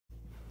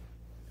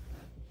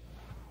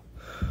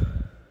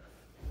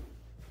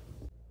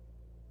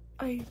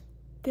I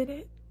did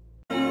it.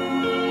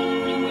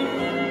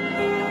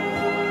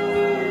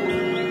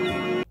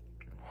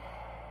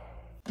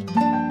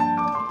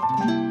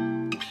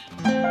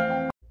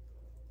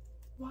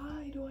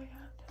 Why do I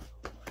have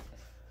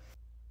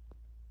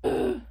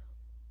to?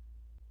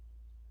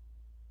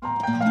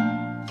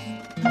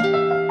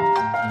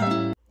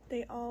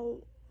 They all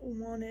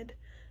wanted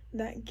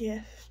that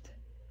gift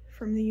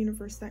from the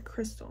universe, that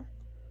crystal.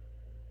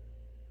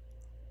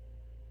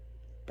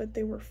 But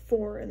they were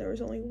 4 and there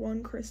was only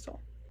 1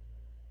 crystal.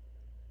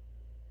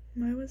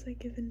 Why was I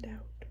given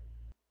doubt?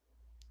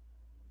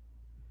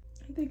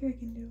 I think I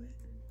can do it.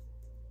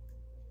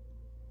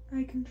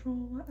 I control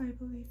what I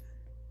believe in.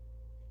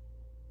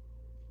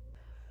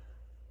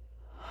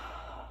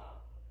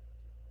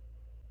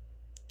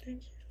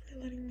 Thank you for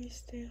letting me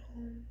stay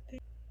home.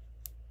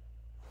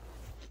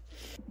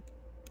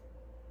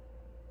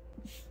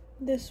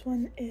 This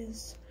one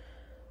is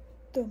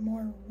the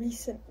more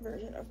recent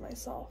version of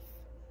myself.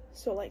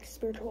 So like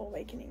spiritual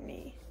awakening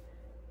me.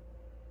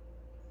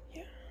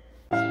 Yeah.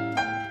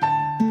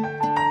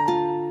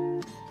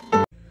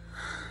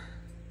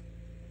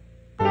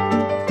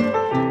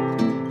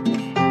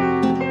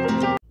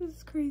 This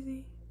is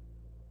crazy.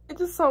 I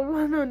just saw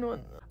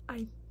 1-on-1.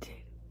 I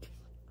did it.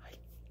 I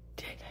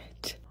did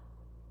it.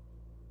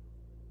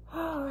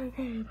 Oh my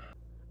god.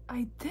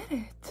 I did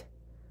it.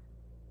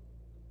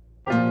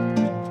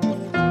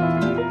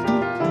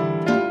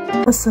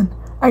 Listen,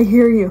 I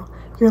hear you.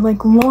 You're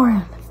like,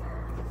 Lauren,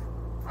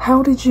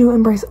 how did you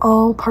embrace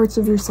all parts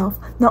of yourself?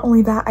 Not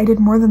only that, I did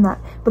more than that,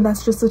 but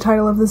that's just the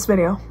title of this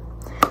video.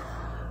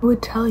 I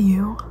would tell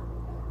you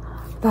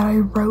that I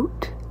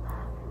wrote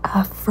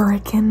a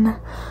frickin'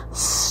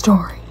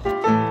 story.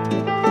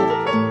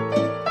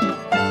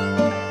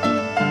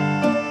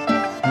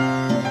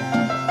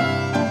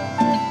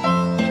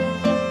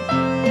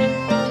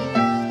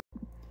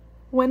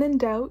 When in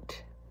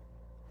doubt,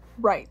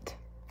 write.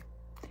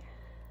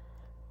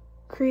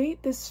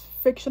 Create this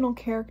fictional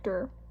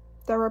character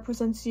that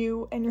represents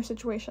you and your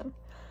situation.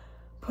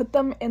 Put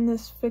them in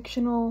this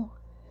fictional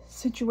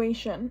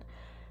situation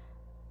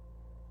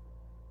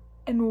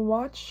and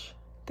watch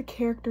the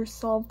character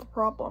solve the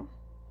problem.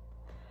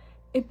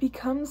 It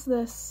becomes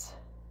this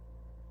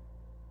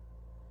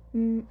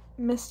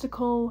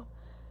mystical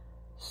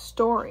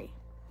story.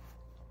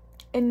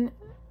 And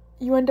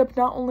you end up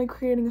not only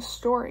creating a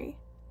story,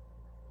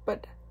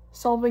 but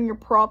solving your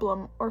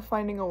problem or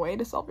finding a way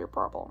to solve your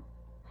problem.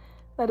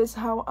 That is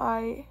how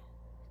I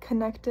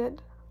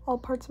connected all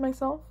parts of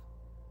myself,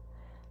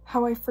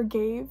 how I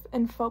forgave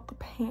and felt the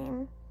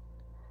pain,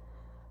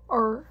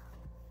 or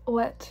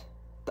let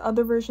the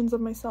other versions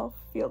of myself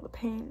feel the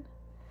pain,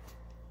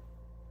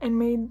 and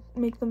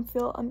make them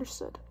feel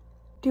understood.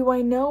 Do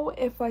I know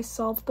if I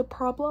solved the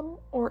problem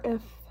or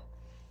if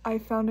I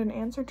found an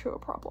answer to a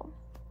problem?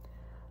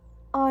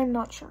 I'm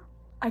not sure.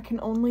 I can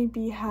only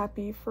be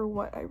happy for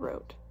what I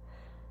wrote,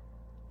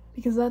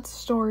 because that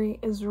story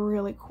is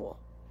really cool.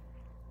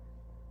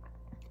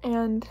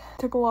 And it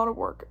took a lot of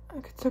work.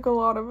 It took a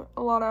lot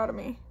out of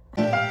me.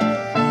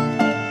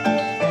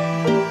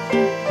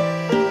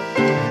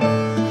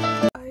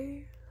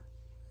 I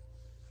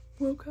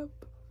woke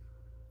up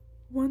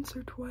once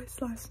or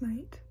twice last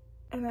night,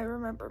 and I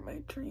remember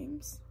my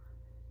dreams.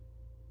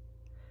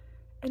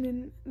 And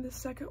in the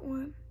second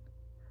one,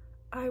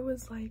 I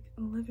was like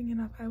living it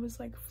up. I was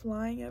like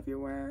flying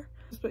everywhere.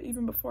 But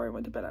even before I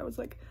went to bed, I was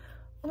like,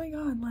 oh my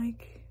god,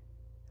 like,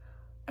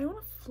 I want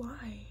to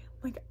fly.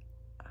 Like,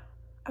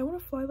 I want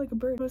to fly like a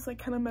bird. It was like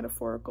kind of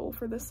metaphorical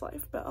for this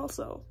life, but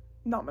also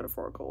not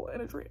metaphorical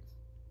in a dream.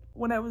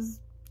 When I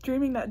was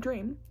dreaming that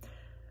dream,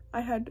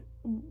 I had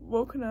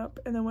woken up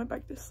and then went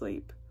back to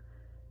sleep.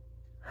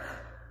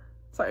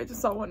 Sorry, I just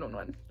saw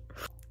 1-on-1.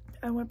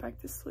 I went back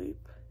to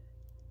sleep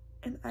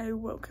and I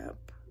woke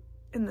up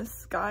and the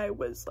sky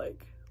was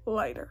like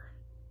lighter.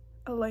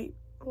 A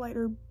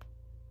lighter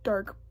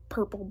dark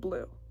purple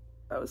blue.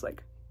 I was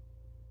like,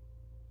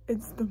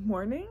 it's the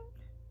morning?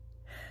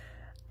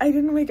 I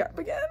didn't wake up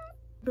again.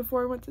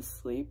 Before I went to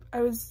sleep,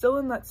 I was still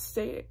in that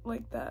state,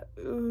 like that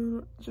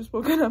just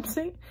woken up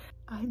state.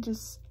 I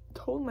just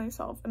told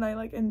myself, and I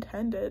like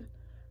intended.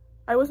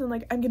 I wasn't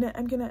like, I'm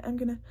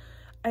gonna.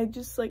 I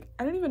just like,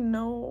 I don't even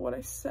know what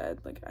I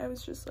said. Like, I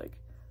was just like,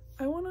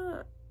 I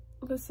wanna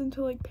listen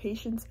to like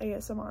Patience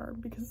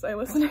ASMR because I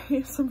listen to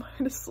ASMR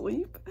to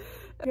sleep.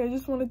 Like, I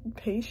just wanted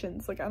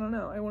patience. Like, I don't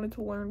know. I wanted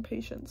to learn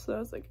patience. So I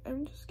was like,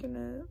 I'm just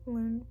gonna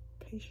learn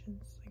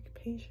patience. Like,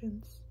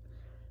 patience.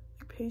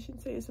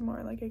 Patience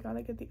ASMR. Like, I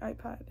gotta get the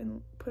iPad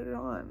and put it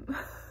on.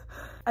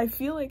 I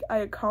feel like I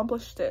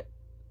accomplished it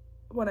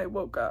when I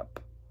woke up,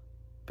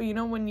 but you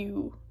know when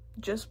you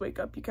just wake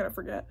up you kind of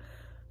forget.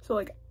 So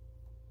like,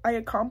 I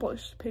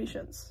accomplished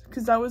patience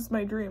because that was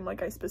my dream.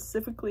 Like, I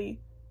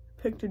specifically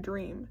picked a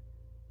dream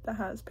that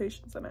has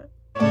patience in it.